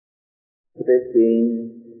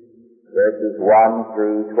15, verses 1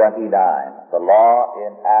 through 29, the law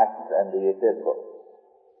in Acts and the Epistles.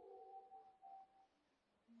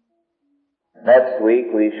 Next week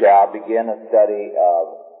we shall begin a study of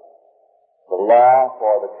the law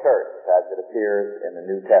for the church as it appears in the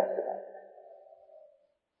New Testament.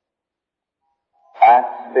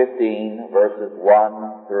 Acts 15, verses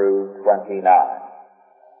 1 through 29.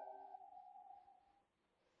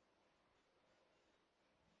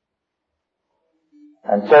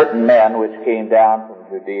 And certain men which came down from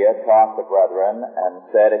Judea taught the brethren, and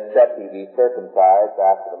said, Except ye be circumcised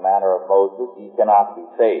after the manner of Moses, ye cannot be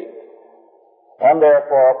saved. And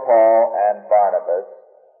therefore Paul and Barnabas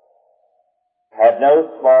had no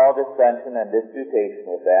small dissension and disputation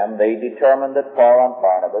with them. They determined that Paul and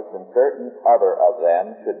Barnabas and certain other of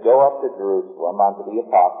them should go up to Jerusalem unto the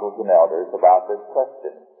apostles and elders about this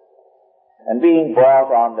question. And being brought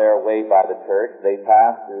on their way by the church, they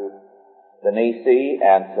passed through Phoenicia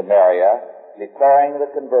and Samaria, declaring the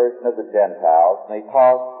conversion of the Gentiles, and they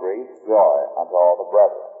caused great joy unto all the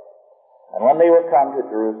brethren. And when they were come to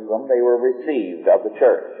Jerusalem, they were received of the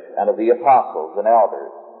church and of the apostles and elders,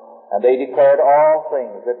 and they declared all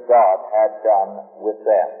things that God had done with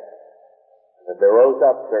them. But there rose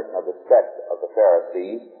up certain of the sect of the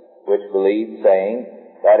Pharisees, which believed, saying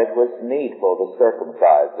that it was needful to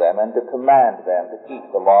circumcise them and to command them to keep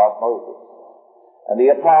the law of Moses. And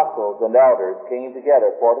the apostles and elders came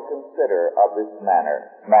together for to consider of this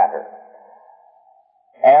matter.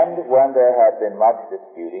 And when there had been much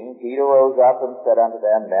disputing, Peter rose up and said unto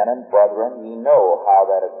them, Men and brethren, ye know how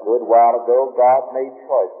that a good while ago God made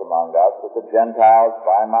choice among us that the Gentiles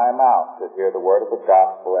by my mouth should hear the word of the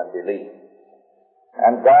gospel and believe.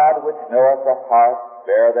 And God, which knoweth the heart,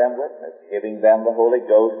 bare them witness, giving them the Holy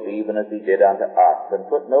Ghost, even as he did unto us, and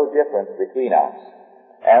put no difference between us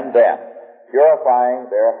and them, purifying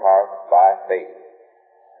their hearts by faith.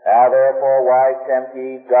 Now therefore, why tempt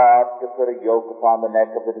ye God to put a yoke upon the neck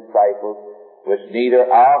of the disciples, which neither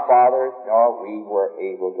our fathers nor we were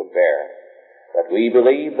able to bear? But we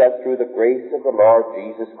believe that through the grace of the Lord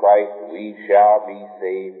Jesus Christ we shall be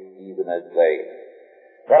saved, even as they.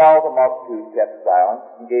 Then all the multitude kept silence,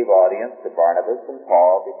 and gave audience to Barnabas and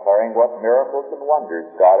Paul, declaring what miracles and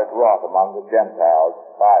wonders God had wrought among the Gentiles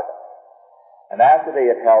by them. And after they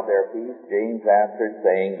had held their peace, James answered,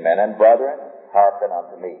 saying, Men and brethren, hearken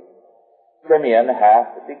unto me. Simeon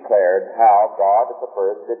hath declared how God at the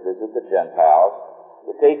first did visit the Gentiles,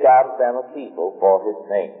 to take out of them a people for his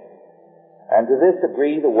name. And to this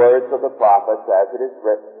agree the words of the prophets, as it is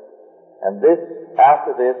written, And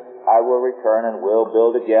after this I will return, and will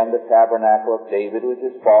build again the tabernacle of David, which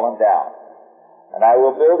is fallen down. And I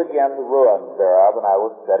will build again the ruins thereof, and I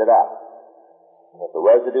will set it up, that the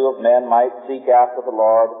residue of men might seek after the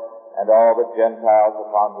Lord, and all the Gentiles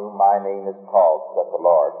upon whom my name is called, saith the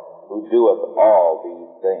Lord, who doeth all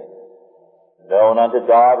these things. Known unto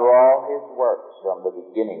God are all his works from the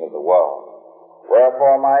beginning of the world.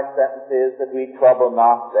 Wherefore my sentence is that we trouble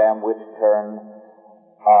not them which from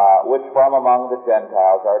among the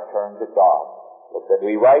Gentiles are turned to God, but that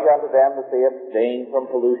we write unto them that they abstain from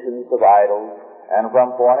pollutions of idols, and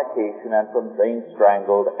from fornication, and from things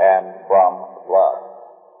strangled, and from blood.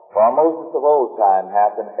 For Moses of old time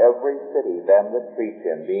hath in every city them that preach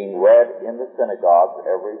him, being read in the synagogues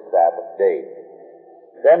every Sabbath day.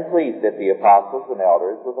 Then pleased it the apostles and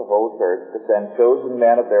elders with the whole church to send chosen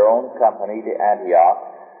men of their own company to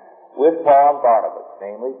Antioch, with Paul and Barnabas,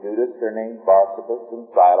 namely Judas surnamed Barsabas,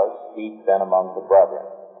 and Silas, chief then among the brethren.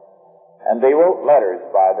 And they wrote letters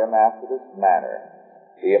by them after this manner.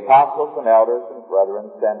 The apostles and elders and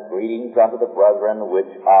brethren send greetings unto the brethren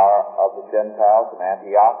which are of the Gentiles in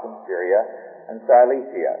Antioch and Syria and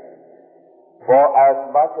Cilicia. For as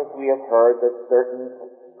much as we have heard that certain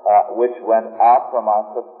which went out from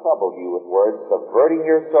us have troubled you with words, subverting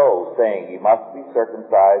your souls, saying, Ye must be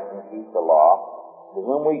circumcised and keep the law, to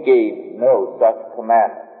whom we gave no such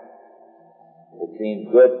commandment. It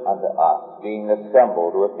seemed good unto us, being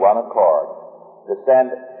assembled with one accord, to send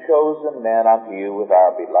chosen men unto you with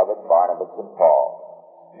our beloved Barnabas and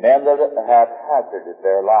Paul, men that have hazarded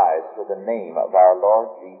their lives for the name of our Lord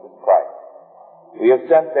Jesus Christ. We have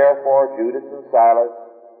sent therefore Judas and Silas,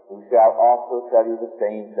 who shall also tell you the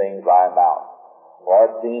same thing by mouth. For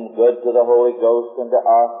it seemed good to the Holy Ghost and to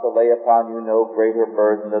us to lay upon you no greater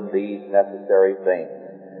burden than these necessary things,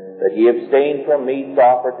 that ye abstain from meats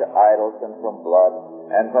offered to idols, and from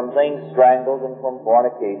blood, and from things strangled, and from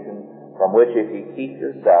fornication, from which if ye keep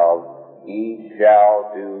yourselves, ye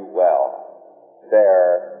shall do well.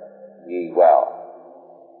 Fare ye well.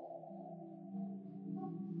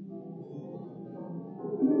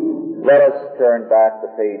 Let us turn back the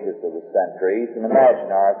pages of the centuries and imagine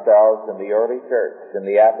ourselves in the early church, in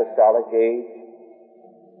the apostolic age,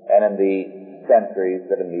 and in the centuries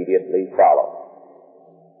that immediately followed.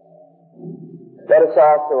 Let us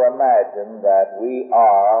also imagine that we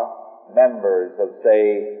are members of,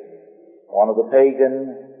 say, one of the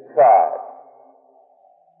pagan tribes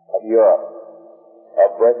of Europe,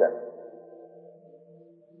 of Britain,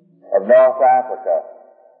 of North Africa,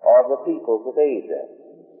 or of the peoples of Asia.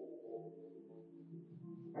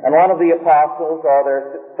 And one of the apostles or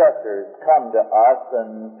their successors come to us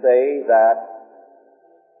and say that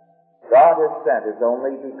God has sent His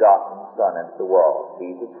only begotten Son into the world,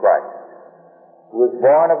 Jesus Christ, who was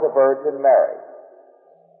born of the Virgin Mary.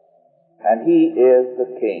 And He is the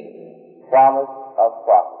King, promised of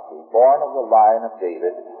prophecy, born of the line of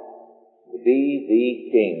David, to be the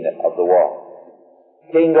King of the world.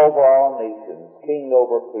 King over all nations, King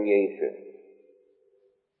over creation.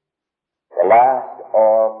 The last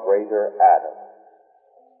or greater Adam.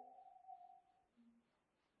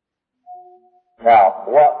 Now,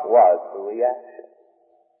 what was the reaction?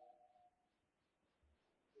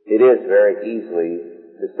 It is very easily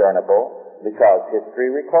discernible because history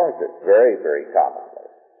records it very, very commonly.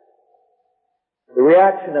 The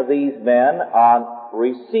reaction of these men on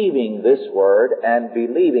receiving this word and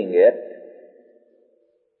believing it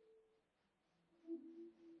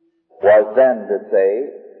was then to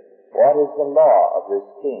say, what is the law of this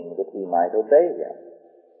king that we might obey him?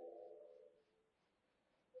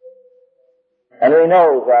 And we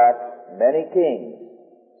know that many kings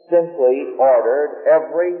simply ordered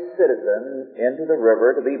every citizen into the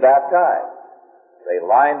river to be baptized. They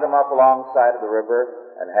lined them up alongside of the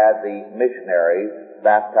river and had the missionaries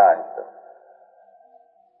baptize them.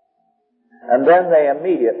 And then they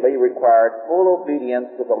immediately required full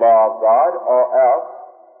obedience to the law of God, or else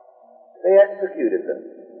they executed them.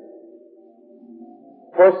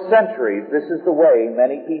 For centuries, this is the way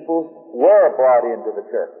many people were brought into the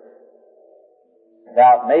church.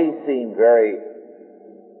 Now, it may seem very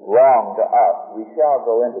wrong to us. We shall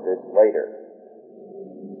go into this later.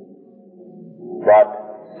 But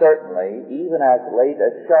certainly, even as late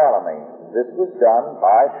as Charlemagne, this was done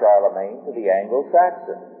by Charlemagne to the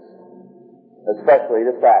Anglo-Saxons, especially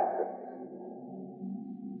the Saxons.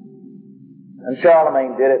 And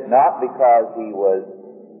Charlemagne did it not because he was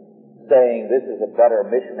saying this is a better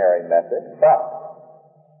missionary method, but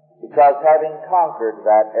because having conquered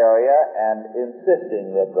that area and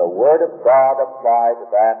insisting that the Word of God apply to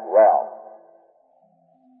that realm,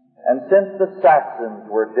 and since the Saxons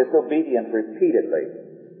were disobedient repeatedly,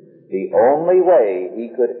 the only way he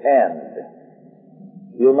could end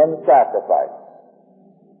human sacrifice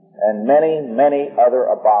and many, many other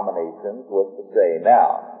abominations was to say,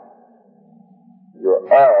 now, you're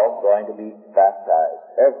all going to be baptized,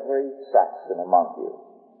 every Saxon among you.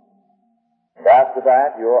 And after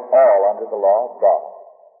that, you're all under the law of God.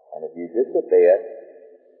 And if you disobey it,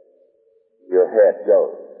 your head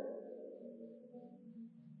goes.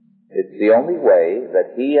 It's the only way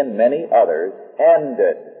that he and many others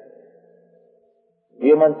ended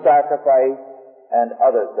human sacrifice and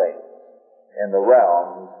other things in the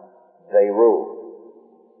realms they ruled,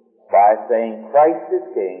 by saying Christ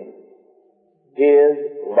is King, His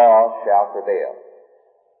law shall prevail.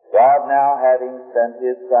 God now having sent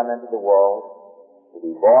His Son into the world to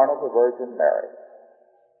be born of the Virgin Mary,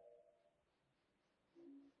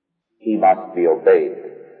 He must be obeyed,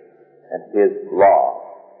 and His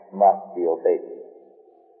law must be obeyed.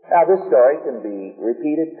 Now, this story can be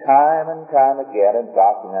repeated time and time again and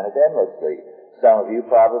documented endlessly. Some of you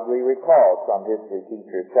probably recall some history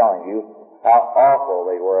teachers telling you how awful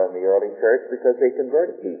they were in the early church because they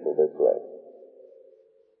converted people this way.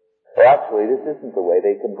 Well, actually, this isn't the way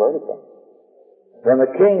they converted them. When the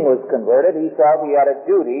king was converted, he felt he had a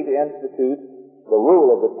duty to institute the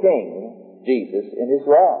rule of the king, Jesus, in his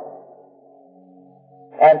realm,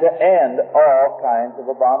 and to end all kinds of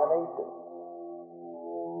abominations.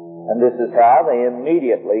 And this is how they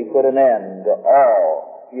immediately put an end to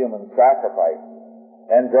all human sacrifice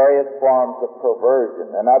and various forms of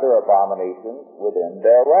perversion and other abominations within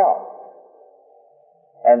their realm.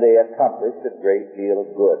 And they accomplished a great deal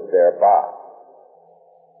of good thereby.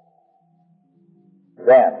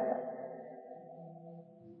 Then,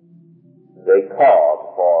 they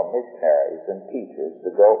called for missionaries and teachers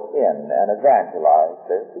to go in and evangelize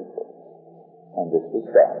their people. And this was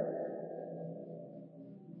done.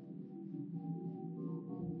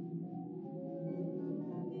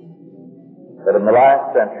 But in the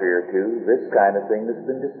last century or two, this kind of thing has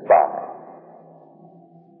been despised.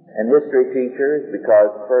 And history teachers,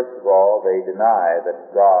 because first of all they deny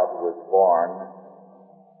that God was born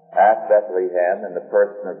at Bethlehem in the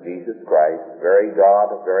person of Jesus Christ, very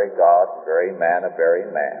God of very God, very man of very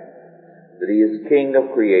man, that he is King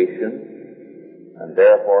of creation, and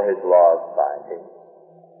therefore his laws binding,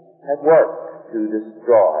 had worked to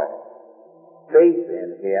destroy faith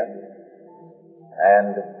in him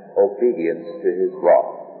and obedience to his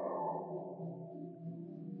law.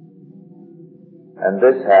 And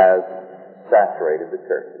this has saturated the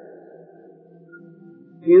churches.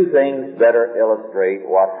 Few things better illustrate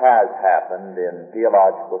what has happened in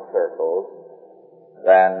theological circles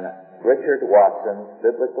than Richard Watson's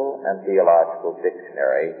Biblical and Theological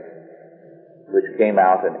Dictionary, which came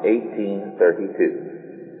out in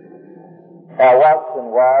 1832. Now,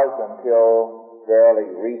 Watson was, until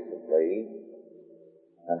fairly recently,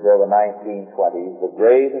 until the 1920s, the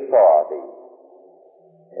great authority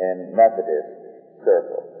in Methodist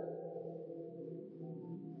circles.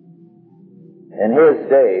 In his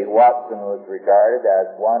day, Watson was regarded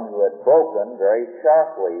as one who had broken very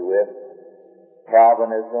sharply with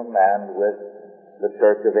Calvinism and with the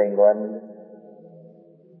Church of England.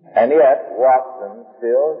 And yet, Watson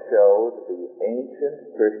still showed the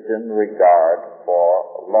ancient Christian regard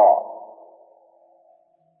for law.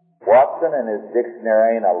 Watson, in his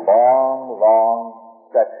dictionary, in a long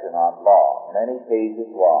section on law, many pages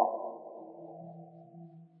long,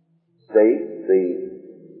 states the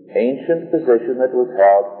ancient position that was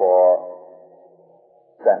held for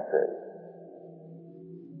centuries,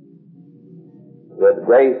 that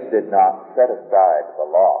grace did not set aside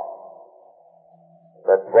the law,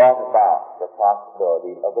 but brought about the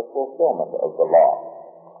possibility of the fulfillment of the law.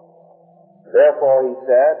 Therefore, he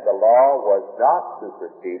said, the law was not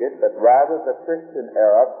superseded, but rather the Christian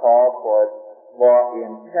era called for its more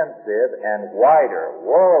intensive and wider,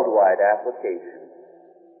 worldwide application.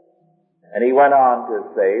 And he went on to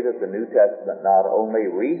say that the New Testament not only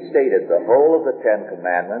restated the whole of the Ten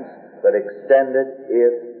Commandments, but extended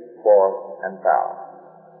its force and power.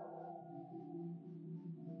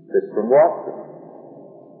 This from Watson.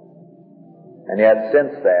 And yet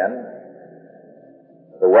since then,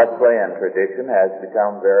 the Wesleyan tradition has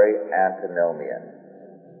become very antinomian.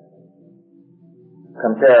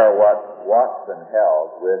 Compare what Watson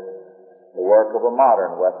held with the work of a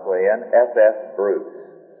modern Wesleyan, F.F. Bruce,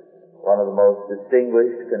 one of the most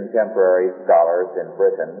distinguished contemporary scholars in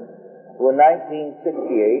Britain, who in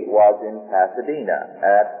 1968 was in Pasadena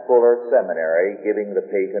at Fuller Seminary giving the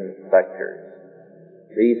patent lectures.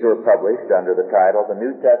 These were published under the title, The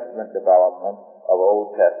New Testament Development of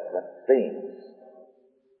Old Testament Themes.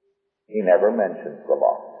 He never mentions the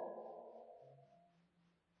law.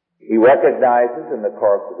 He recognizes in the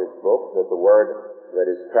course of his book that the word that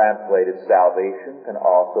is translated salvation can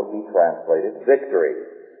also be translated victory.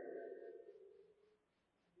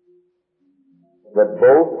 But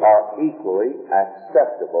both are equally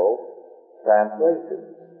acceptable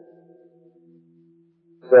translations.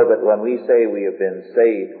 So that when we say we have been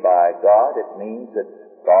saved by God, it means that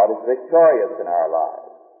God is victorious in our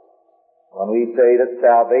lives. When we say that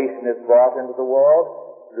salvation is brought into the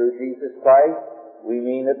world through Jesus Christ, we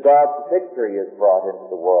mean that God's victory is brought into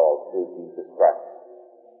the world through Jesus Christ.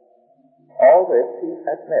 All this he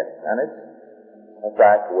admits, and it's a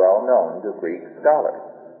fact well known to Greek scholars.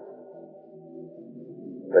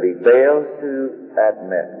 But he fails to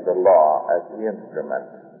admit the law as the instrument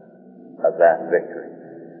of that victory.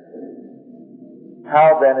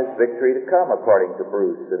 How then is victory to come, according to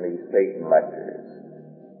Bruce in these patent lectures?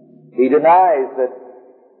 He denies that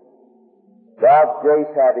God's grace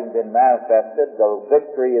having been manifested, the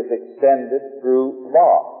victory is extended through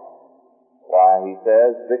law. Why, he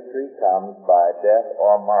says, victory comes by death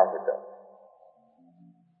or martyrdom.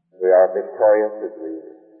 We are victorious as we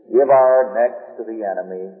give our necks to the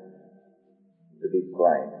enemy to be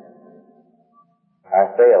slain.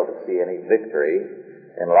 I fail to see any victory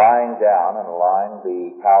in lying down and allowing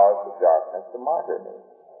the powers of darkness to martyr me.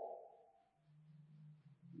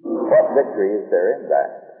 What victory is there in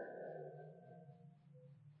that?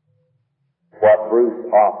 What Bruce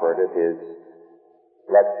offered at his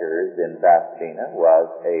lectures in Pasadena was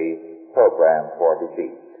a program for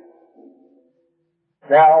defeat.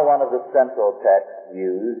 Now, one of the central texts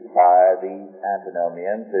used by these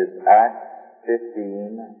antinomians is Acts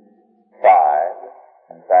 15:5.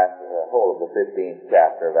 In fact, the whole of the 15th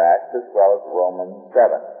chapter of Acts, as well as Romans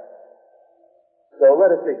 7. So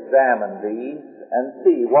let us examine these and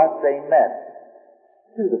see what they meant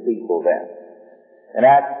to the people then. In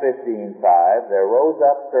Acts 15:5, there rose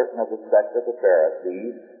up certain of the sect of the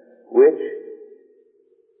Pharisees, which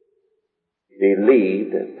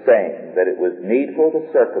believed, saying that it was needful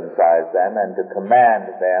to circumcise them and to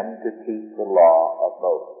command them to keep the law of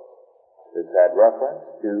Moses. This had reference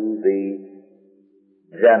to the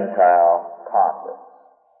Gentile converts.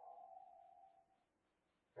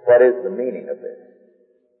 What is the meaning of this?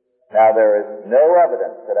 Now, there is no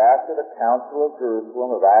evidence that after the Council of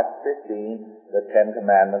Jerusalem of Acts 15, the Ten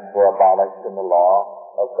Commandments were abolished and the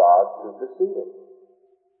law of God superseded.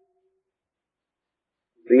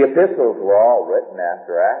 The epistles were all written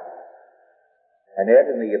after Acts. And yet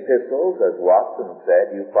in the epistles, as Watson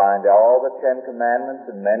said, you find all the Ten Commandments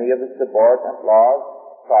and many of the subordinate laws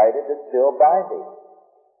cited as still binding.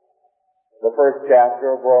 The first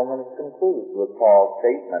chapter of Romans concludes with Paul's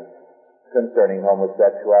statement concerning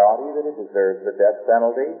homosexuality, that it deserves the death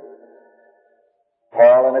penalty.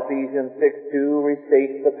 Paul in Ephesians 6:2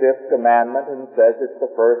 restates the fifth commandment and says it's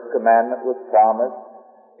the first commandment with promise,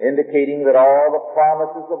 indicating that all the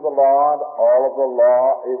promises of the law and all of the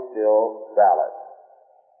law is still valid.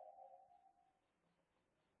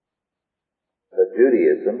 But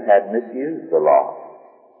Judaism had misused the law.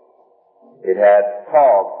 It had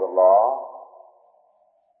called the law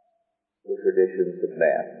the traditions of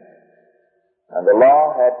men. And the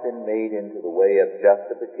law had been made into the way of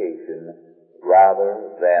justification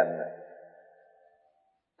rather than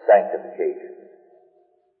sanctification.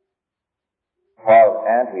 Paul of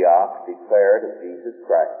Antioch declared of Jesus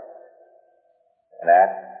Christ in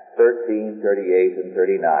Acts 13:38 and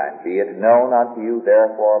 39, "Be it known unto you,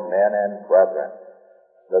 therefore, men and brethren,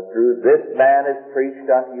 that through this man is preached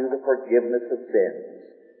unto you the forgiveness of sins.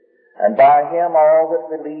 And by him all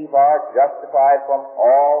that believe are justified from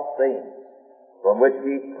all things, from which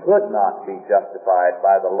ye could not be justified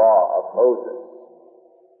by the law of Moses."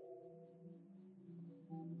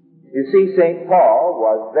 You see, St. Paul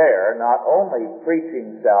was there not only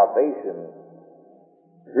preaching salvation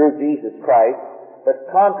through Jesus Christ, but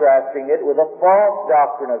contrasting it with a false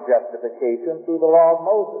doctrine of justification through the law of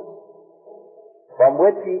Moses, from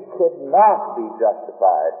which he could not be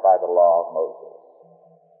justified by the law of Moses.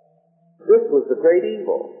 This was the great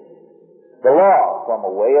evil. The law, from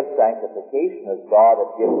a way of sanctification as God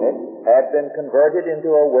had given it, had been converted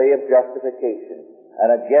into a way of justification.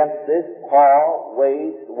 And against this, Paul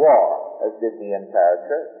waged war, as did the entire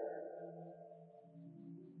church.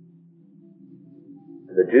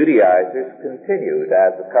 The Judaizers continued,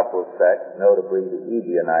 as a couple of sects, notably the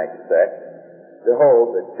Ebionite sect, to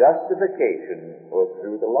hold that justification was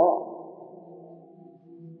through the law.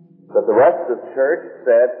 But the rest of the church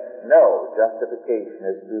said, no, justification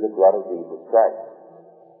is through the blood of Jesus Christ.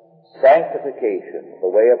 Sanctification, the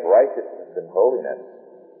way of righteousness and holiness,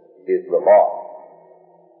 is the law.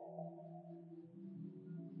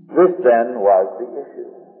 This then was the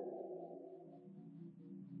issue.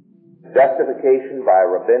 Justification by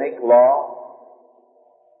rabbinic law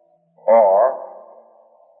or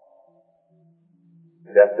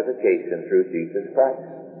justification through Jesus Christ.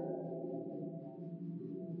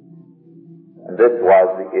 And this was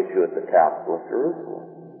the issue at the Council of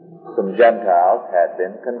Jerusalem. Some Gentiles had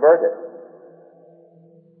been converted.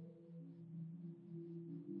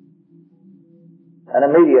 And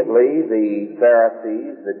immediately the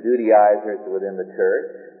Pharisees, the Judaizers within the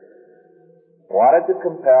church, wanted to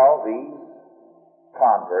compel these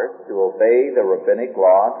converts to obey the rabbinic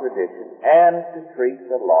law and tradition and to treat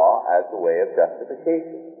the law as a way of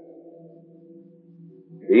justification.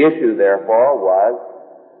 The issue, therefore, was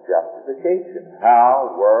justification.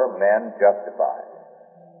 How were men justified?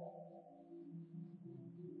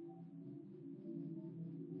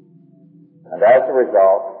 And as a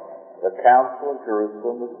result, the Council of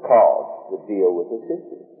Jerusalem was called to deal with this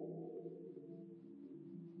issue.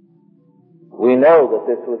 We know that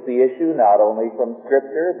this was the issue not only from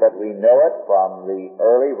Scripture, but we know it from the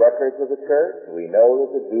early records of the church. We know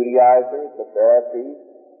that the Judaizers, the Pharisees,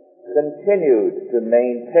 continued to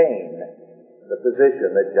maintain the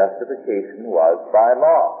position that justification was by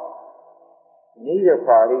law. Neither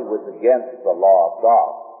party was against the law of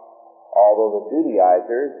God, although the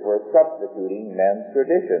Judaizers were substituting men's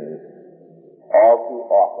traditions all too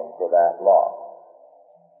often for that law.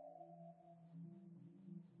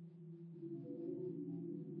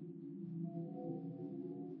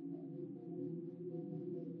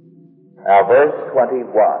 Now, verse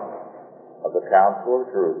 21 of the Council of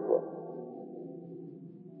Jerusalem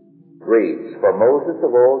reads, "For Moses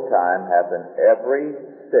of old time hath in every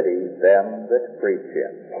city them that preach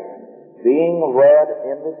him, being read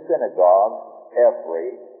in the synagogue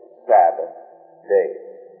every Sabbath day."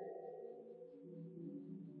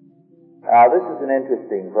 Now, this is an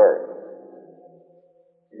interesting verse,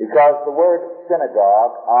 because the word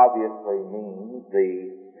synagogue obviously means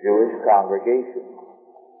the Jewish congregation.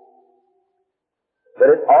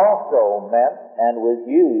 But it also meant and was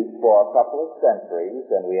used for a couple of centuries,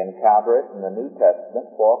 and we encounter it in the New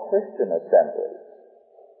Testament for Christian assemblies.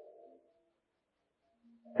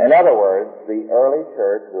 In other words, the early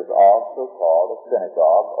church was also called a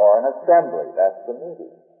synagogue or an assembly. That's the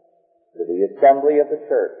meeting. The assembly of the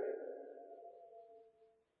church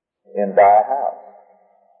in thy house.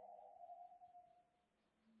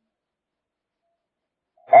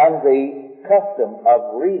 And the custom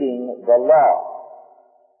of reading the law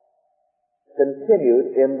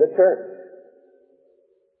continued in the church.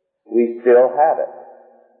 We still have it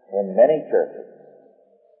in many churches,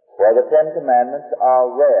 where the Ten Commandments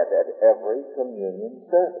are read at every communion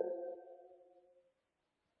service.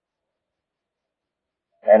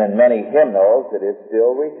 And in many hymnals it is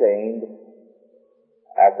still retained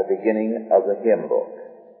at the beginning of the hymn book.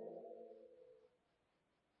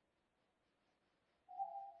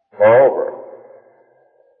 Moreover,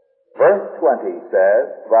 verse 20 says,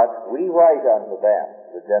 "But we write unto them,"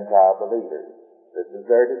 the Gentile believers, this is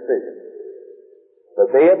their decision,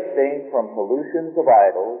 "that they abstain from pollutions of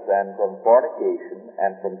idols, and from fornication,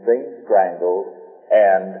 and from things strangled,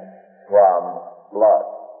 and from blood."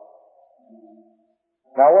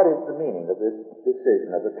 Now, what is the meaning of this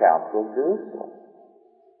decision of the Council of Jerusalem?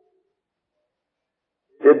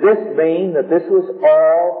 Did this mean that this was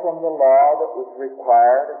all from the law that was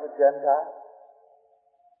required of the Gentiles?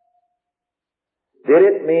 Did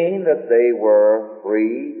it mean that they were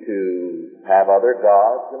free to have other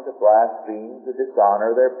gods and to blaspheme, to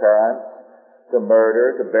dishonor their parents, to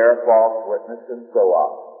murder, to bear false witness, and so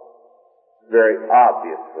on? Very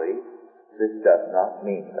obviously, this does not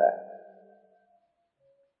mean that.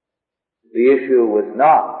 The issue was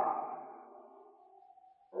not,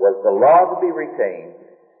 was the law to be retained,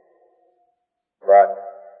 but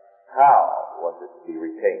how was it to be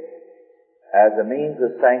retained? As a means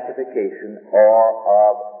of sanctification or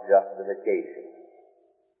of justification.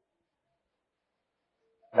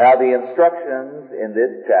 Now the instructions in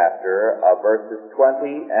this chapter are verses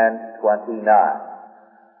 20 and 29.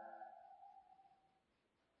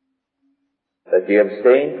 That ye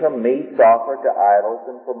abstain from meats offered to idols,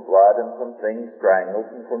 and from blood, and from things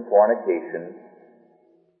strangled, and from fornication,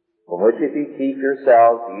 from which if ye keep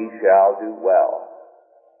yourselves, ye shall do well.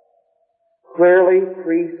 Clearly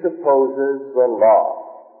presupposes the law,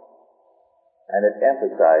 and it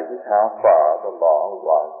emphasizes how far the law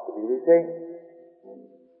was to be retained.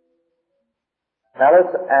 Now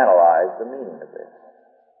let's analyze the meaning of this.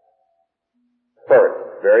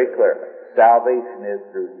 First, very clearly, salvation is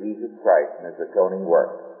through Jesus Christ and His atoning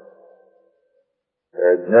work.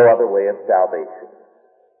 There is no other way of salvation.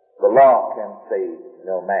 The law can save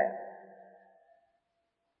no man.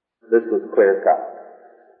 This was clear cut.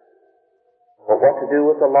 But what to do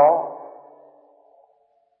with the law?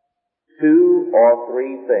 Two or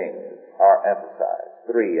three things are emphasized,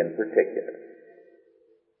 three in particular.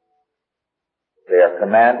 They are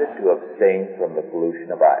commanded to abstain from the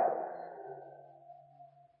pollution of idols.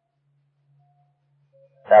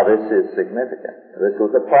 Now this is significant. This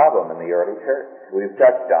was a problem in the early church. We've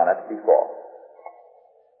touched on it before.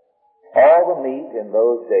 All the meat in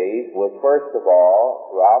those days was first of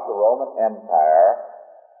all, throughout the Roman Empire,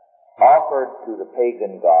 offered to the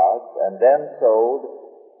pagan gods and then sold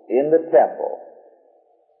in the temple.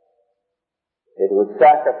 It was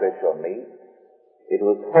sacrificial meat. It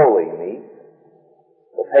was holy meat.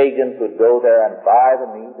 The pagans would go there and buy the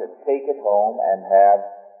meat and take it home and have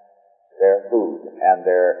their food. And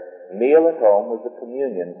their meal at home was a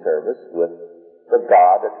communion service with the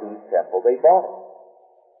God at whose temple they bought it.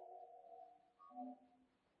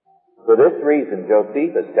 For this reason,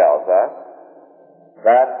 Josephus tells us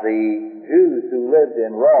that the Jews who lived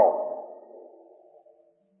in Rome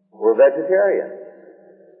were vegetarians.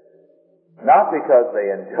 Not because they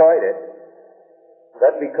enjoyed it,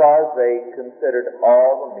 but because they considered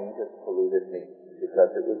all the meat as polluted meat, because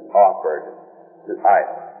it was offered to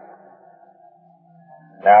idols.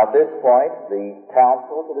 Now at this point, the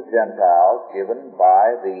counsel to the Gentiles given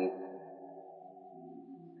by the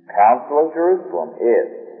Council of Jerusalem is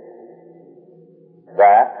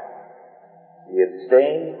that ye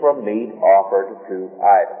abstain from meat offered to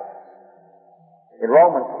idols. In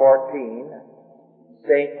Romans 14,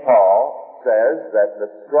 St. Paul says that the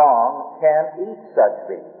strong can't eat such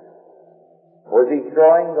meat. Was he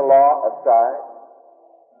throwing the law aside?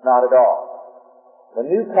 Not at all. The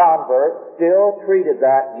new converts still treated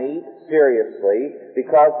that meat seriously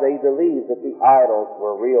because they believed that the idols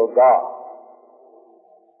were real gods.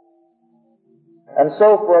 And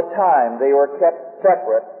so for a time they were kept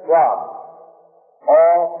separate from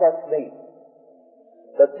all such meat.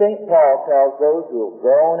 But St. Paul tells those who have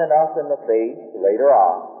grown enough in the faith later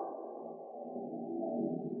on,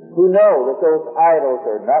 who know that those idols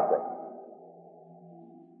are nothing,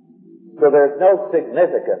 so there's no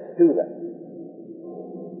significance to them.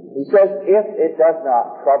 He says, if it does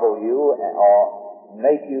not trouble you or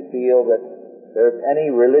make you feel that there's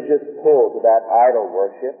any religious pull to that idol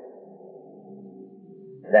worship,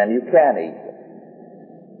 then you can eat them.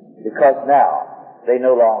 Because now they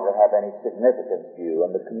no longer have any significance to you,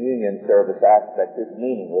 and the communion service aspect is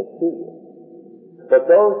meaningless to you. But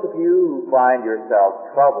those of you who find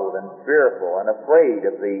yourselves troubled and fearful and afraid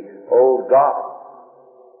of the old gods,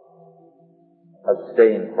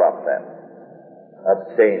 abstain from them.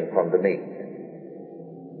 Abstain from the meat.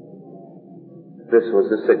 This was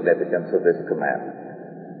the significance of this commandment.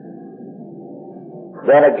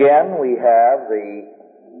 Then again, we have the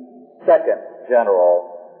second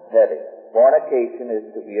general heading. Fornication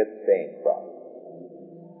is to be abstained from.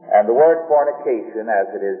 And the word fornication, as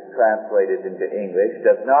it is translated into English,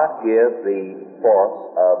 does not give the force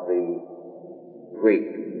of the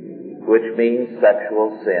Greek, which means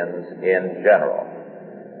sexual sins in general.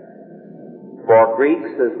 For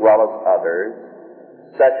Greeks as well as others,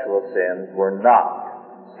 sexual sins were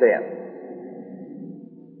not sins.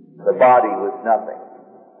 The body was nothing.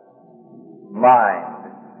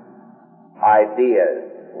 Mind,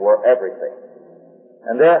 ideas were everything.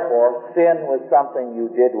 And therefore, sin was something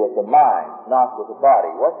you did with the mind, not with the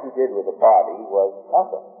body. What you did with the body was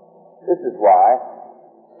nothing. This is why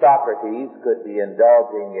Socrates could be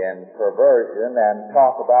indulging in perversion and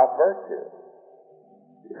talk about virtue.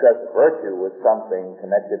 Because virtue was something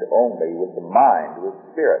connected only with the mind, with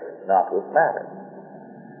spirit, not with matter.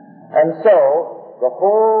 And so, the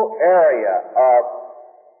whole area of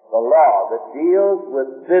the law that deals with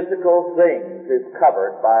physical things is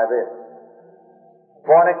covered by this.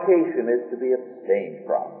 Fornication is to be abstained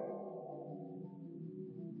from.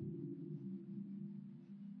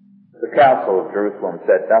 The Council of Jerusalem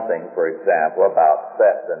said nothing, for example, about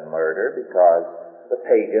theft and murder because the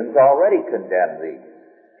pagans already condemned these.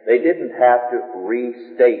 They didn't have to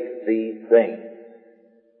restate these things.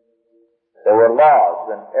 There were laws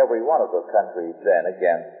in every one of the countries then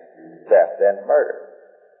against theft and murder.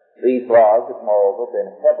 These laws have moreover been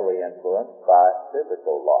heavily influenced by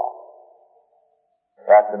biblical law.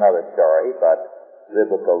 That's another story, but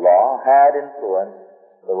biblical law had influenced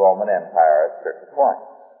the Roman Empire at certain points.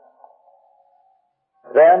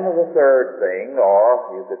 Then the third thing,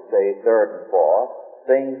 or you could say third and fourth,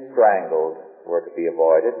 things strangled were to be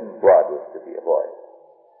avoided and blood was to be avoided.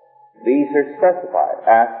 These are specified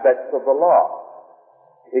aspects of the law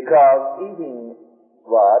because eating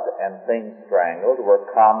blood and things strangled were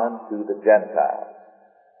common to the Gentiles.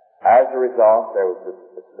 As a result, there was a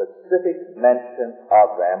specific mention of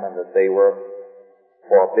them and that they were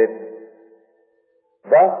forbidden.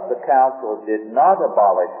 Thus, the council did not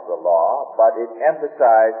abolish the law, but it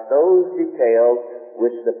emphasized those details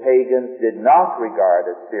which the pagans did not regard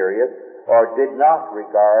as serious or did not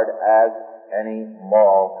regard as any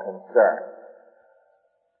moral concern.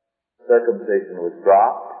 Circumcision was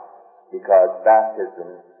dropped because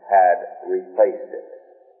baptism had replaced it.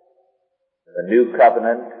 The new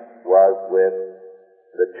covenant was with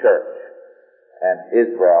the church, and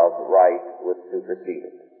Israel's right was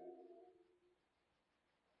superseded.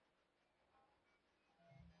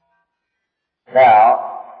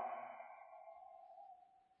 Now,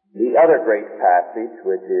 the other great passage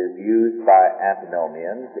which is used by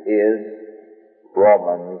antinomians is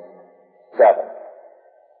Romans 7.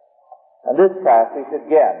 And this passage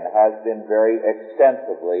again has been very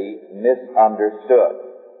extensively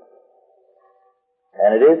misunderstood.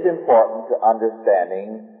 And it is important to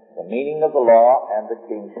understanding the meaning of the law and the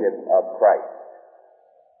kingship of Christ.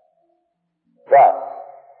 Thus,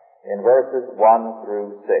 in verses 1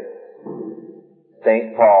 through 6,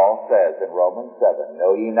 St. Paul says in Romans 7,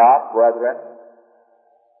 "Know ye not, brethren,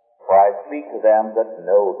 for I speak to them that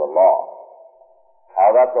know the law,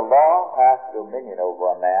 how that the law hath dominion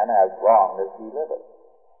over a man as long as he liveth.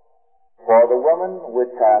 For the woman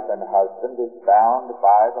which hath an husband is bound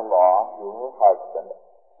by the law to her husband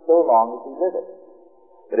so long as he liveth.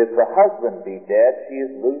 But if the husband be dead, she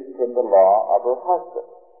is loosed from the law of her husband.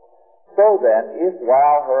 So then, if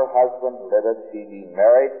while her husband liveth she be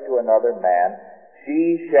married to another man,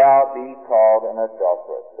 she shall be called an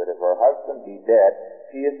adulteress. But if her husband be dead,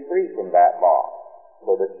 she is free from that law,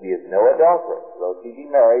 so that she is no adulteress, though she be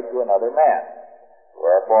married to another man.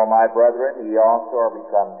 Wherefore, my brethren, ye also are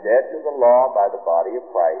become dead to the law by the body of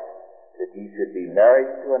Christ, that ye should be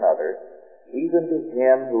married to another, even to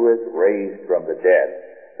him who is raised from the dead,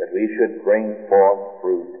 that we should bring forth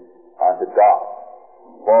fruit unto God."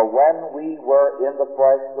 For when we were in the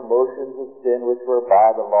flesh, the motions of sin which were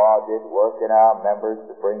by the law did work in our members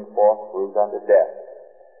to bring forth fruit unto death.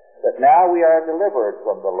 But now we are delivered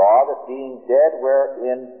from the law, that being dead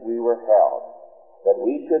wherein we were held, that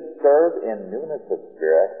we should serve in newness of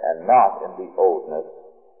spirit and not in the oldness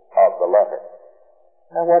of the letter.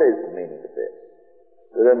 Now what is the meaning of this?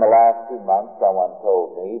 Within the last 2 months someone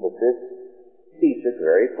told me that this teaches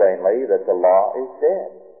very plainly that the law is dead.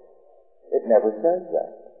 It never says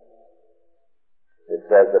that. It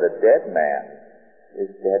says that a dead man is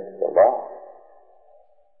dead to the law.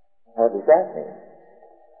 What does that mean?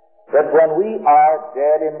 That when we are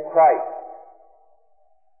dead in Christ,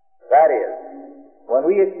 that is, when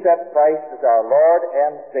we accept Christ as our Lord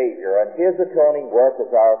and Savior and His atoning work as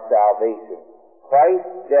our salvation,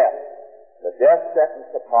 Christ's death, the death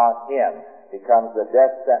sentence upon Him, becomes the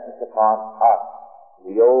death sentence upon us,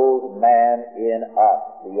 the old man in us,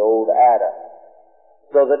 the old Adam,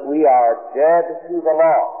 so that we are dead to the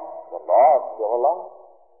law. The law is still alive.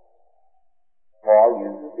 Paul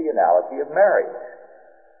uses the analogy of marriage.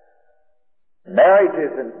 Marriage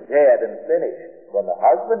isn't dead and finished when the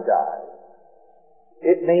husband dies.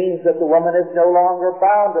 It means that the woman is no longer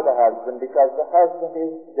bound to the husband because the husband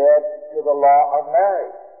is dead to the law of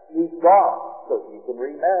marriage. He's gone, so she can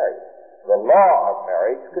remarry. The law of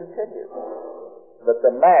marriage continues. But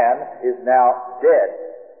the man is now dead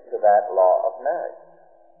to that law of marriage.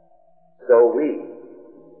 So we,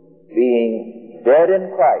 being dead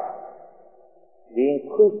in Christ, being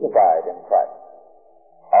crucified in Christ,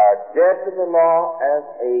 are dead to the law as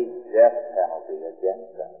a death penalty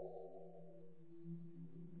against us.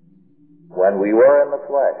 When we were in the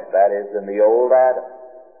flesh, that is, in the old Adam,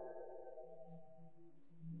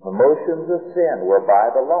 the motions of sin were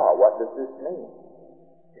by the law. What does this mean?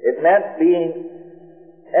 It meant being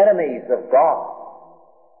enemies of God.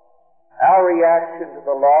 Our reaction to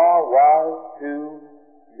the law was to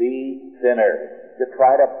be sinners, to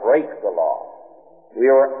try to break the law. We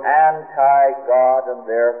were anti-God and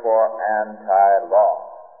therefore anti-law.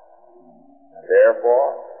 And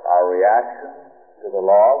therefore, our reaction to the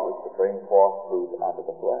law was to bring forth fruit unto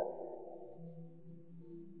the flesh.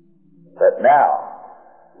 But now,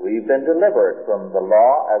 we've been delivered from the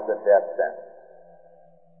law as a death sentence.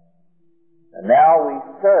 And now we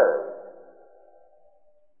serve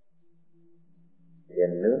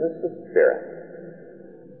in newness of spirit,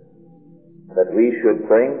 that we should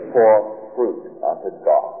bring forth fruit unto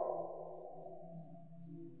God.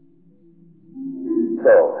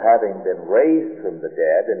 So, having been raised from the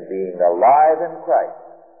dead and being alive in Christ,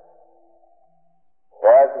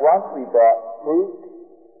 for as once we brought fruit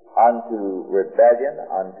unto rebellion,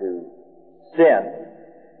 unto sin,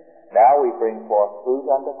 now we bring forth fruit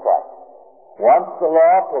unto Christ. Once the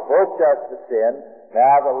law provoked us to sin,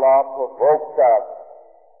 now the law provokes us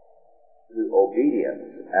to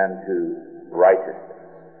obedience and to righteousness.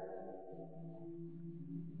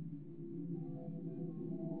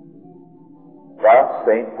 Thus,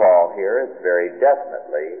 St. Paul here is very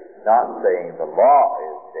definitely not saying the law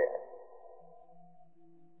is dead.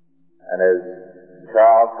 And as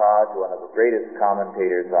Charles Hodge, one of the greatest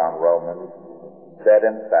commentators on Romans, said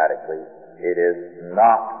emphatically, it is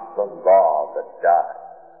not the law that died,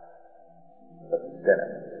 but the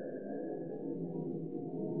sinner.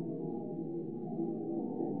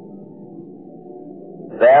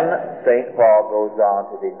 Then St. Paul goes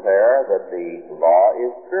on to declare that the law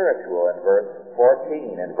is spiritual in verse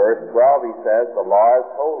 14. In verse 12 he says, the law is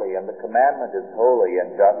holy and the commandment is holy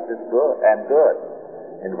and just is good.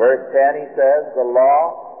 In verse 10 he says, the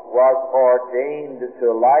law was ordained to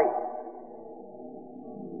life.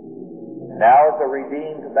 Now as a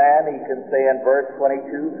redeemed man he can say in verse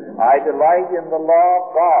 22, I delight in the law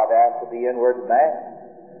of God after the inward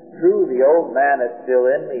man. True, the old man is still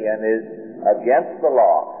in me and is against the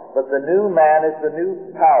law, but the new man is the new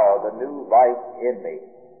power, the new life in me.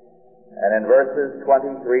 And in verses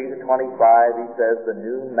 23 to 25 he says, the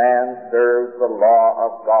new man serves the law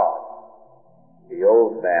of God. The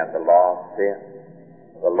old man, the law of sin.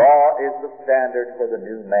 The law is the standard for the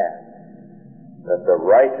new man, that the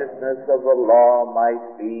righteousness of the law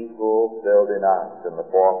might be fulfilled in us, in the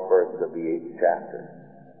 4th verse of the 8th chapter.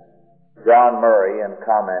 John Murray, in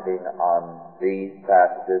commenting on these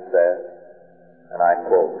passages, says, and I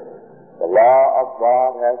quote, the law of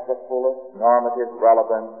God has the fullest normative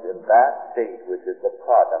relevance in that state which is the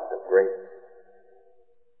product of grace.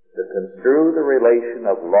 To construe the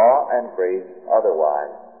relation of law and grace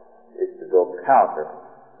otherwise is to go counter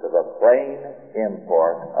to the plain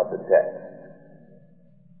import of the text.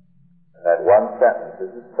 That one sentence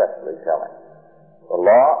is especially telling. The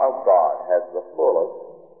law of God has the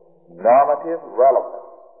fullest normative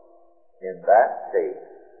relevance in that state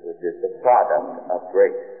which is the product of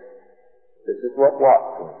grace. This is what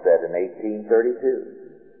Watson said in 1832,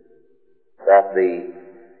 that the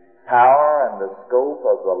power and the scope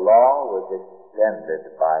of the law was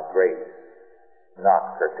extended by grace,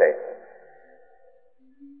 not curtailed.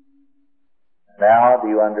 Now do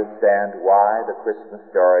you understand why the Christmas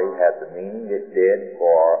story had the meaning it did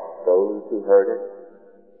for those who heard it?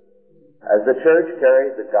 As the church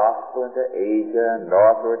carried the gospel into Asia and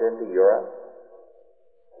northward into Europe,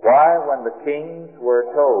 why, when the kings were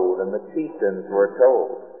told and the chieftains were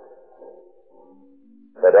told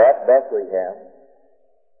that at Bethlehem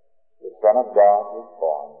the Son of God was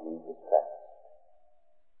born, Jesus Christ,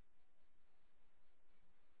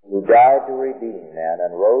 who died to redeem man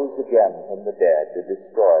and rose again from the dead to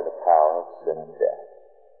destroy the power of sin and death.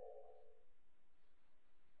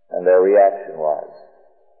 And their reaction was,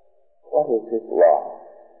 what is his law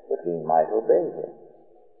that we might obey him?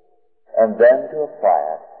 And then to apply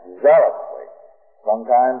it zealously,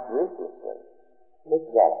 sometimes ruthlessly, but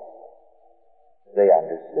zealously. They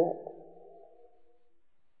understood.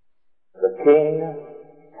 The King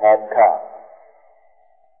had come.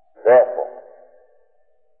 Therefore,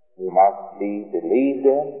 he must be believed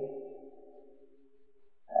in,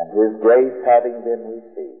 and his grace having been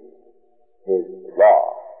received, his law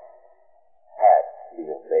had to be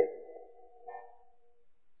obeyed.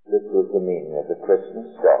 This was the meaning of the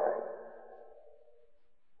Christmas story.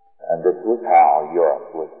 And this was how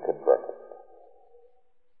Europe was converted.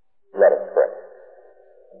 Let us pray.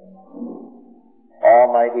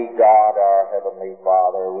 Almighty God, our Heavenly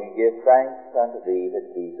Father, we give thanks unto Thee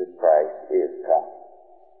that Jesus Christ is come.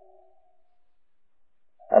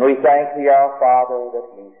 And we thank Thee, our Father, that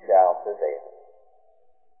He shall prevail,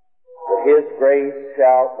 that His grace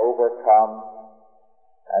shall overcome,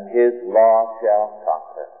 and His law shall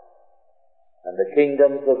conquer, and the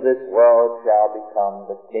kingdoms of this world shall become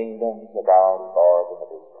the kingdoms of our Lord and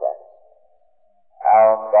of His Christ.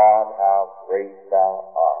 Our God, how great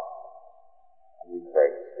Thou art! We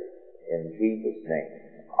praise Thee. In Jesus' name,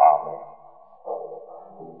 amen.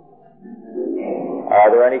 Are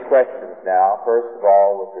there any questions now, first of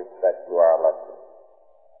all, with respect to our lesson?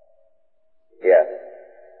 Yes.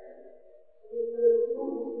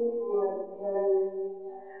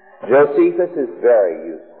 Josephus is very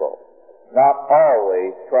useful. Not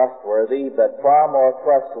always trustworthy, but far more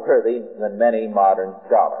trustworthy than many modern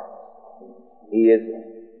scholars. He is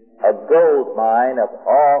a gold mine of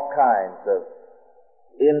all kinds of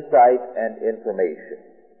insight and information.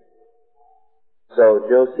 So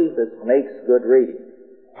Josephus makes good reading,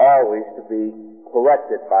 always to be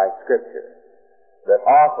corrected by Scripture, but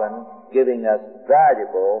often giving us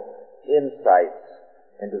valuable insights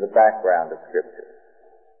into the background of Scripture.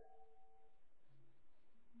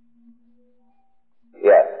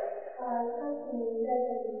 Yes.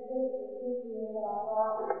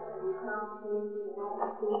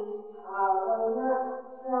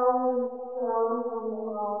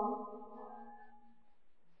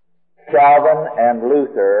 Calvin and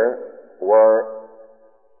Luther were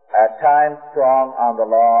at times strong on the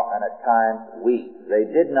law and at times weak. They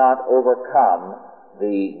did not overcome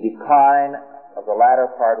the decline of the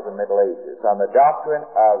latter part of the Middle Ages. On the doctrine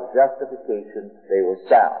of justification, they were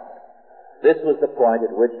sound. This was the point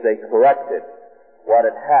at which they corrected what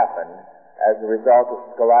had happened as a result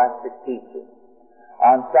of scholastic teaching.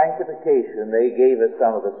 On sanctification, they gave us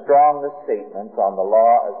some of the strongest statements on the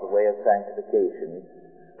law as the way of sanctification,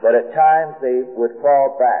 but at times they would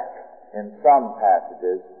fall back in some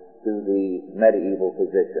passages to the medieval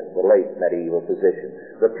position, the late medieval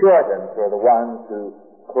position. The Puritans were the ones who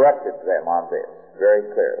corrected them on this very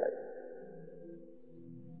clearly.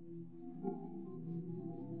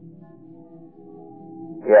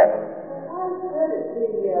 Yes.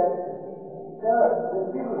 The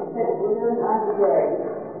people said we're under grace,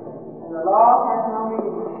 and the law has no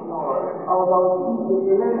meaning anymore. Although if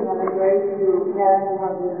you're living under grace, you have to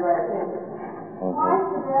have the right thing. Why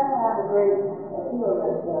should that have a great appeal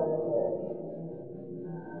that does today?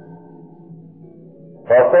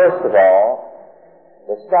 Well, first of all,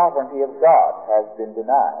 the sovereignty of God has been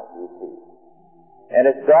denied, you see. And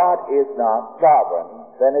if God is not sovereign,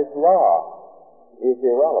 then His law is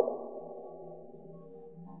irrelevant.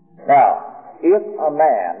 Now, if a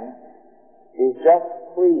man is just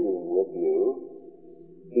pleading with you,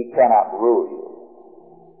 he cannot rule you.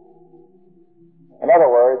 In other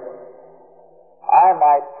words, I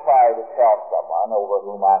might try to tell someone over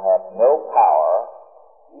whom I have no power,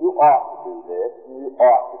 you ought to do this, and you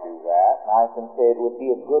ought to do that, and I can say it would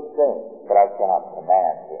be a good thing, but I cannot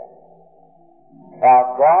command him.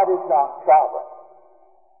 Now, God is not sovereign.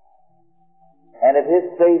 and if His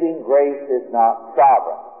saving grace is not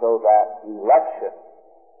sovereign, so that election,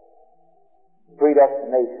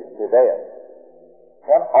 predestination prevails,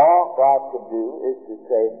 then all God can do is to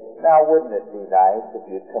say, now wouldn't it be nice if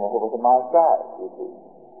you'd come over to my side, you see.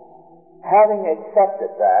 Having accepted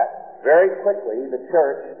that, very quickly the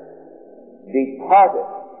church departed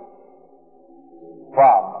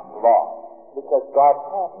from law, because God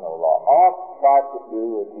had no law. All God could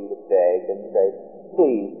do was be to beg and say,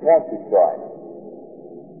 please, won't you join me?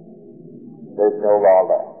 There's no law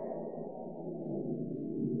left.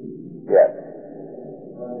 Yes.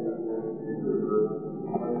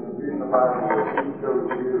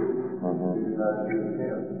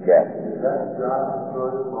 Yes.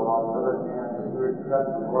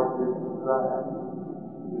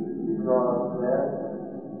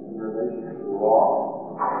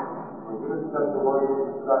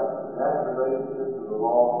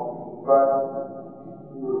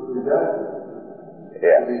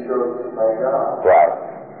 Yes. Right.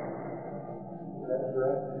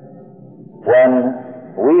 When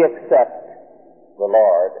we accept the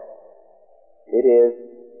Lord, it is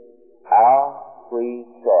our free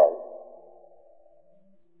choice.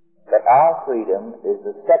 But our freedom is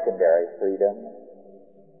the secondary freedom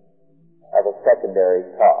of a secondary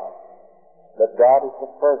cause. But God is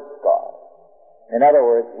the first cause. In other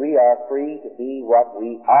words, we are free to be what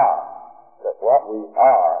we are. But what we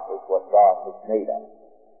are is what God has made us.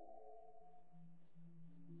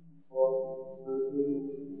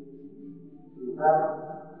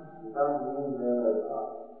 Does that mean that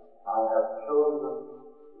I have chosen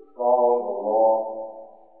to follow the law?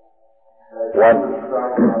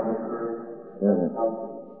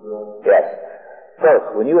 Yes.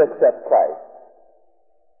 First, when you accept Christ,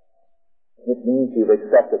 it means you've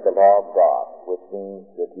accepted the law of God, which means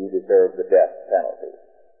that you deserve the death penalty.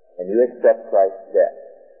 And you accept Christ's death.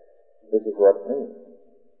 This is what it means.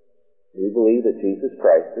 You believe that Jesus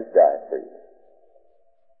Christ has died for you.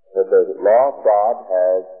 That the law of God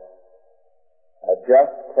has a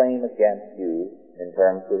just claim against you in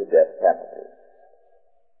terms of the death penalty.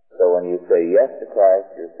 So when you say yes to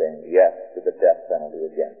Christ, you're saying yes to the death penalty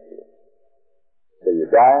against you. So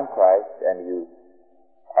you die in Christ and you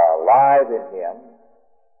are alive in Him,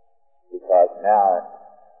 because now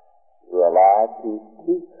you're alive to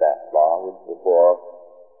keep that law which before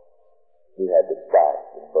you had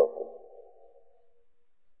despised and broken.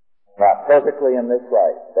 Not perfectly in this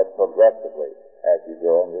life, but progressively as you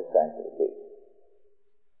grow in your sanctification.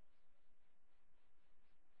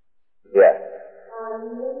 Yes.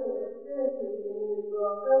 You made an experience in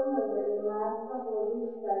your program in the last couple of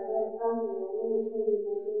weeks that read something that indicated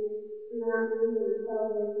that they do not believe in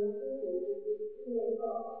salvation Christians, which is true and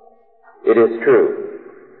false. It is true.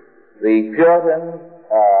 The Puritans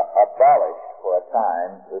abolished for a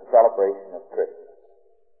time the celebration of Christmas.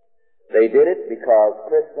 They did it because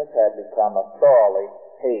Christmas had become a thoroughly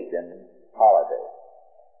pagan holiday.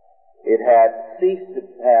 It had ceased to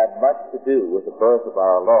have much to do with the birth of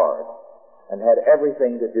our Lord, and had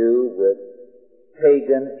everything to do with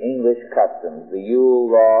pagan English customs, the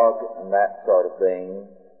Yule log and that sort of thing,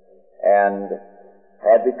 and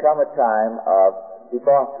had become a time of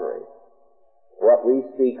debauchery. What we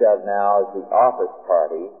speak of now as the office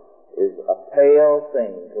party is a pale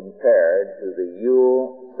thing compared to the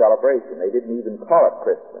Yule celebration. They didn't even call it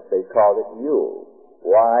Christmas. They called it Yule,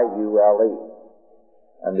 Y-U-L-E.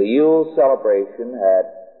 And the Yule celebration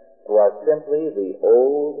was simply the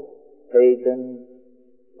old pagan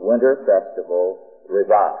winter festival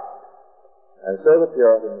revived. And so the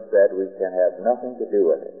Puritans said we can have nothing to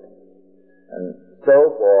do with it. And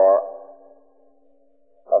so for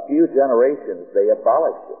a few generations they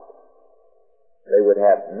abolished it. They would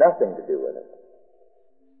have nothing to do with it.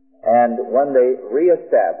 And when they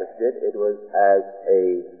reestablished it, it was as a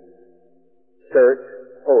church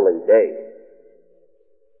holy day.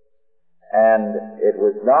 And it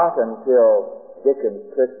was not until Dickens'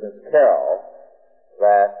 Christmas Carol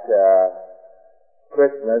that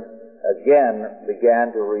Christmas again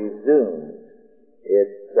began to resume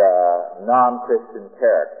its non-Christian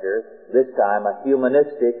character, this time a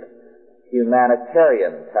humanistic,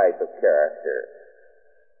 humanitarian type of character,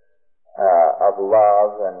 of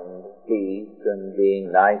love and peace and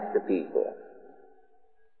being nice to people.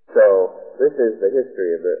 So this is the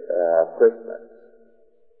history of Christmas.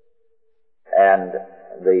 And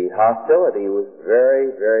the hostility was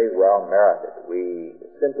very, very well merited. We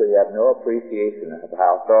simply have no appreciation of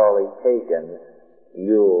how thoroughly pagan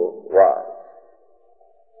Yule was.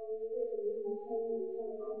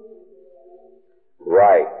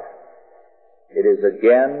 Right. It is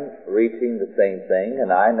again reaching the same thing,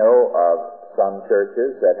 and I know of some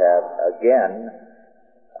churches that have again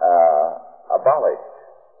abolished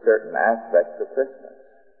certain aspects of Christmas.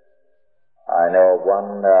 I know of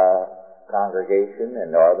one congregation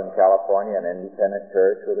in Northern California, an independent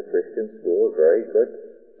church with a Christian school, a very good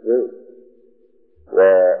group,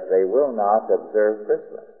 where they will not observe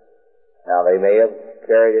Christmas. Now, they may have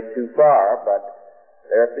carried it too far, but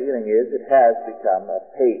their feeling is it has become a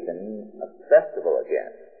pagan festival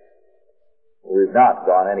again. We've not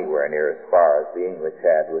gone anywhere near as far as the English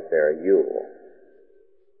had with their Yule.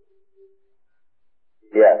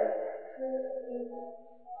 Yes.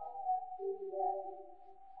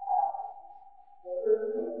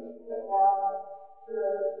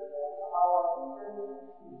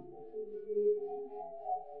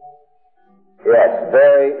 Yes,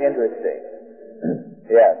 very interesting.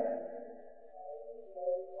 Yes.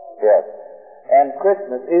 Yes. And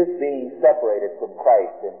Christmas is being separated from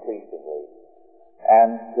Christ increasingly.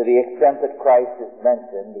 And to the extent that Christ is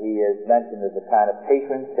mentioned, he is mentioned as a kind of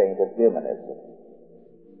patron saint of humanism.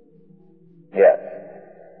 Yes.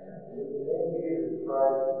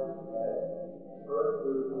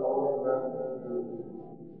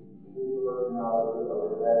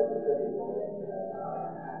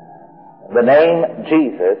 The name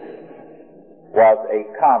Jesus was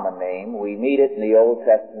a common name. We meet it in the Old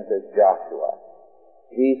Testament as Joshua.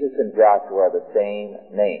 Jesus and Joshua are the same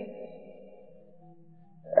name.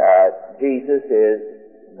 Jesus is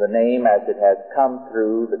the name as it has come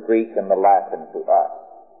through the Greek and the Latin to us.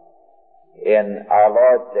 In our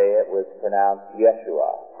Lord's day it was pronounced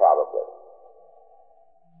Yeshua, probably.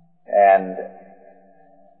 And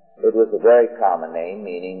it was a very common name,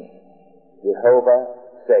 meaning Jehovah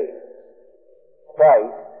saves.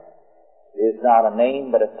 Christ is not a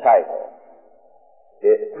name but a title.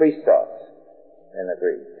 Christos in the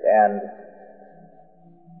Greek. And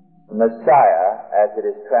Messiah, as it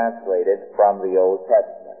is translated from the Old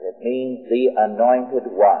Testament, it means the anointed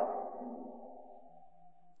one.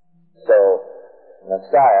 So,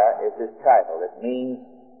 Messiah is his title. It means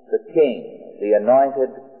the king, the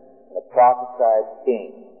anointed, the prophesied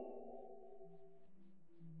king.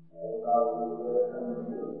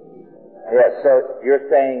 Yes, so you're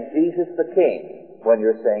saying Jesus the King when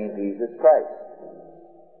you're saying Jesus Christ.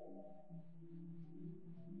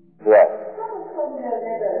 Yes.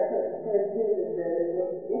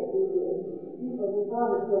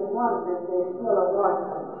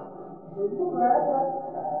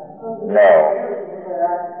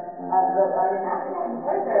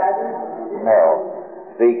 No.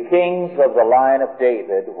 The kings of the line of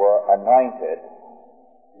David were anointed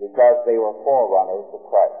because they were forerunners of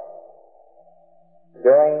Christ.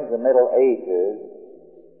 During the Middle Ages,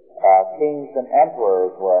 kings and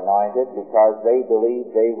emperors were anointed because they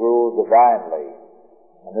believed they ruled divinely.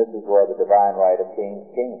 And this is where the divine right of kings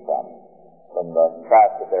came from the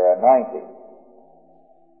fact of their anointing.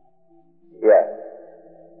 Yes.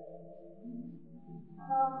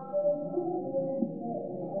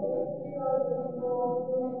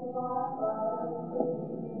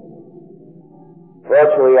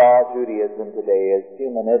 Virtually all Judaism today is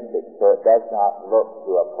humanistic, so it does not look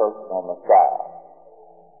to a personal Messiah.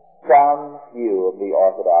 Some few of the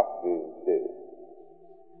Orthodox Jews do.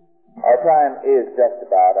 Our time is just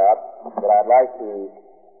about up, but I'd like to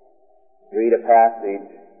read a passage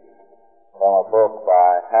from a book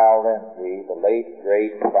by Hal Lindsey, The Late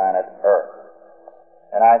Great Planet Earth.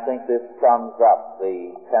 And I think this sums up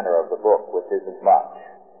the tenor of the book, which isn't much.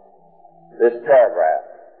 This paragraph,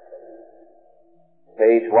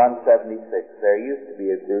 page 176, there used to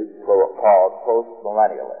be a group called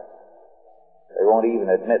post-millennialists. They won't even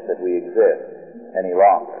admit that we exist any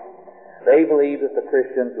longer. They believe that the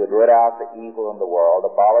Christians would root out the evil in the world,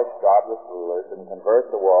 abolish godless rulers, and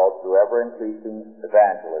convert the world through ever-increasing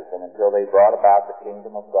evangelism until they brought about the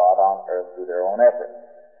kingdom of God on earth through their own efforts.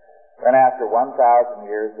 Then after 1,000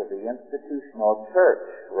 years of the institutional church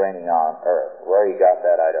reigning on earth, where he got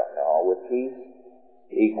that I don't know, with peace,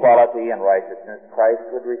 equality, and righteousness, Christ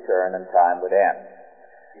would return and time would end.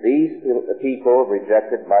 These people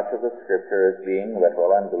rejected much of the Scripture as being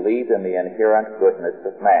literal and believed in the inherent goodness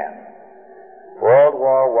of man. World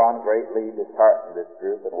War I greatly disheartened this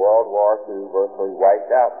group, and World War II virtually wiped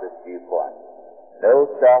out this viewpoint. No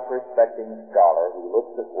self-respecting scholar who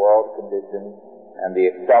looks at world conditions and the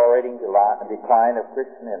accelerating decline of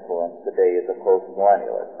Christian influence today is a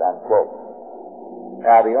post-millennialist, unquote.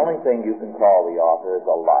 Now, the only thing you can call the author is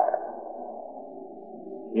a liar.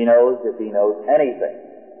 He knows if he knows anything.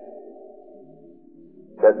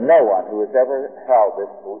 But no one who has ever held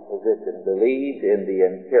this position believed in the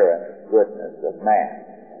inherent goodness of man.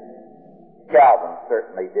 Calvin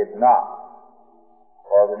certainly did not.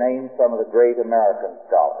 or to name some of the great American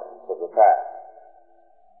scholars of the past: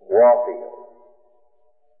 Warfield,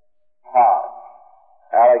 Hodge,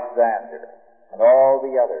 Alexander, and all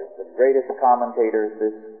the others, the greatest commentators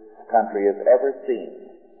this country has ever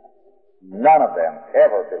seen, none of them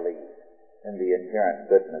ever believed in the inherent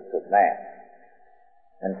goodness of man.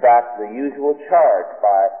 In fact, the usual charge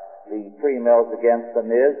by the free mills against them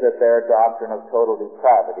is that their doctrine of total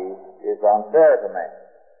depravity is unfair to man.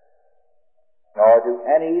 Nor do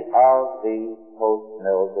any of the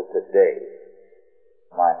post-mills of today,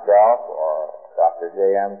 myself or Dr.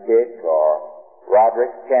 J.M. Kick or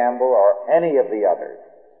Roderick Campbell or any of the others,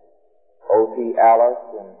 O.T. Alice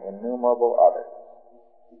and innumerable others,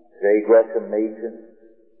 J. Gresham Machen,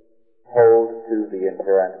 hold to the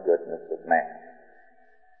inherent goodness of man.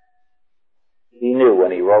 He knew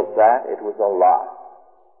when he wrote that it was a lie.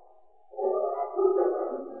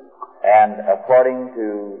 And according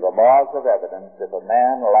to the laws of evidence, if a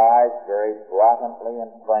man lies very blatantly and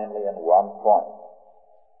plainly in one point,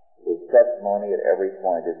 his testimony at every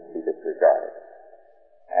point is to be disregarded.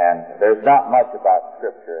 And there's not much about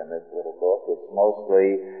Scripture in this little book. It's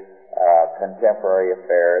mostly contemporary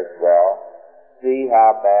affairs. Well, see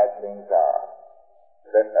how bad things are.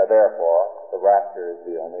 Therefore, the rapture is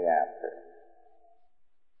the only answer.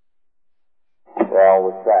 Well,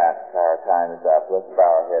 with that, our time is up. Let's bow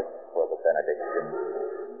our heads for the benediction.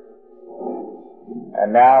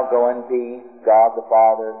 And now go in peace. God the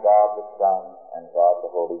Father, God the Son, and God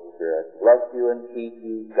the Holy Spirit bless you and keep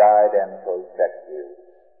you, guide and protect you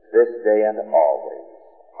this day and always.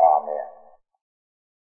 Amen.